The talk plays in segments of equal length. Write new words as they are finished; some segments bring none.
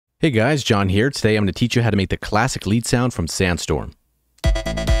Hey guys, John here. Today I'm going to teach you how to make the classic lead sound from Sandstorm.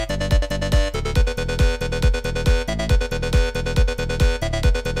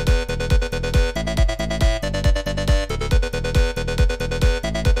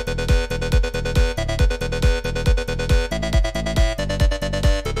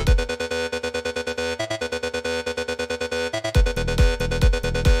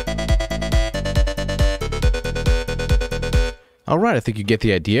 Alright, I think you get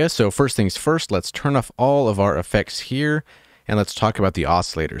the idea. So first things first, let's turn off all of our effects here and let's talk about the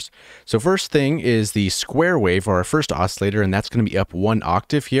oscillators. So first thing is the square wave, or our first oscillator, and that's going to be up 1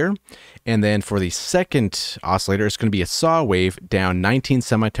 octave here. And then for the second oscillator, it's going to be a saw wave down 19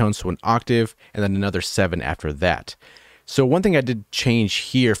 semitones, so 1 octave, and then another 7 after that. So one thing I did change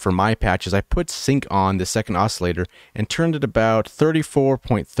here for my patch is I put sync on the second oscillator and turned it about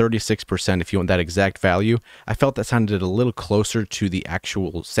 34.36% if you want that exact value. I felt that sounded a little closer to the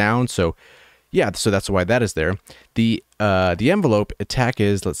actual sound, so yeah, so that's why that is there. The envelope attack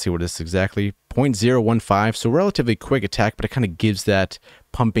is, let's see what it is exactly, 0.015, so relatively quick attack, but it kind of gives that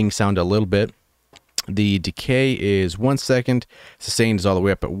pumping sound a little bit. The decay is 1 second, sustained is all the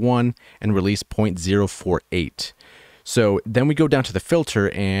way up at 1, and release 0.048. So then we go down to the filter,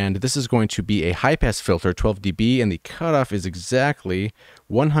 and this is going to be a high-pass filter, 12 dB, and the cutoff is exactly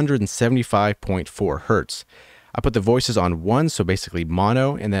 175.4 hertz. I put the voices on 1, so basically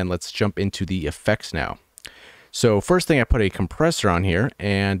mono, and then let's jump into the effects now. So first thing, I put a compressor on here,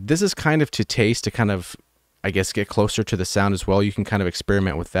 and this is kind of to taste, to kind of, I guess, get closer to the sound as well. You can kind of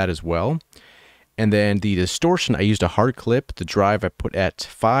experiment with that as well. And then the distortion, I used a hard clip. The drive I put at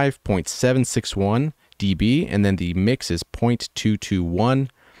 5.761 dB, and then the mix is 0.221.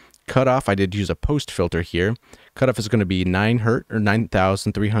 Cutoff, I did use a post filter here. Cutoff is going to be 9 hertz or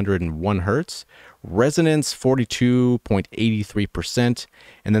 9,301 hertz. Resonance 42.83%,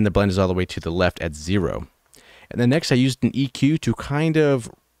 and then the blend is all the way to the left at 0. And then next I used an EQ to kind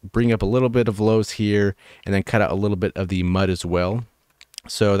of bring up a little bit of lows here, and then cut out a little bit of the mud as well.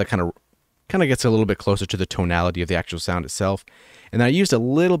 So that kind of gets a little bit closer to the tonality of the actual sound itself. And then I used a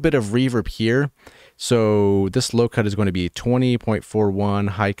little bit of reverb here. So this low cut is going to be 20.41,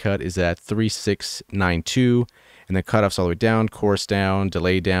 high cut is at 3692, and then cutoffs all the way down, chorus down,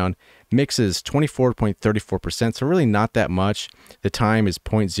 delay down. Mix is 24.34%, so really not that much. The time is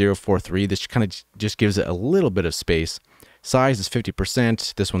 0.043. This kind of just gives it a little bit of space. Size is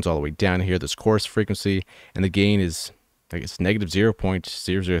 50%. This one's all the way down here, this chorus frequency, and the gain is, I guess, negative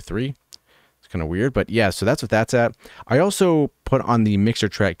 0.003. Kind of weird, but yeah, so that's what that's at. I also put on the mixer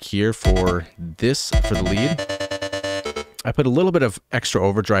track here for the lead. I put a little bit of extra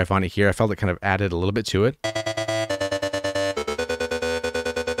overdrive on it here. I felt it kind of added a little bit to it.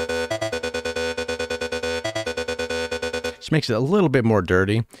 Just makes it a little bit more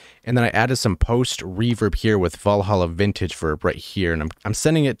dirty. And then I added some post reverb here with Valhalla Vintage Verb right here, and I'm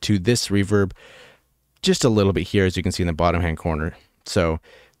sending it to this reverb just a little bit here, as you can see in the bottom hand corner. So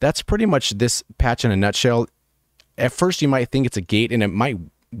that's pretty much this patch in a nutshell. At first you might think it's a gate, and it might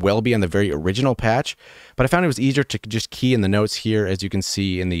well be on the very original patch, but I found it was easier to just key in the notes here. As you can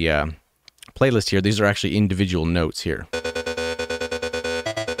see in the playlist here, these are actually individual notes here.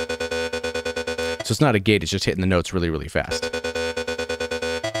 So it's not a gate, it's just hitting the notes really, really fast.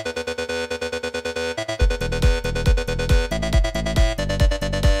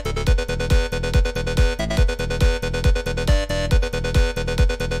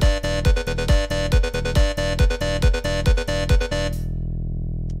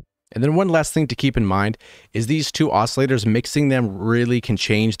 And then one last thing to keep in mind is these two oscillators, mixing them really can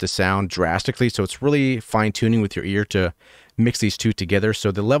change the sound drastically. So it's really fine tuning with your ear to mix these two together.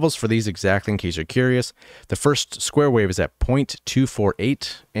 So the levels for these exactly, in case you're curious, the first square wave is at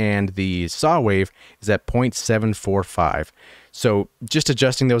 0.248 and the saw wave is at 0.745. So just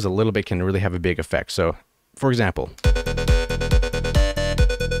adjusting those a little bit can really have a big effect. So for example,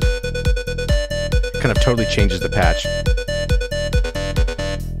 kind of totally changes the patch.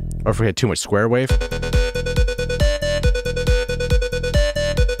 Or if we had too much square wave.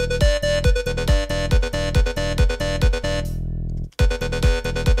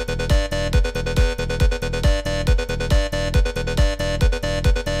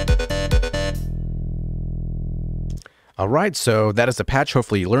 Alright, so that is the patch.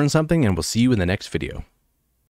 Hopefully you learned something, and we'll see you in the next video.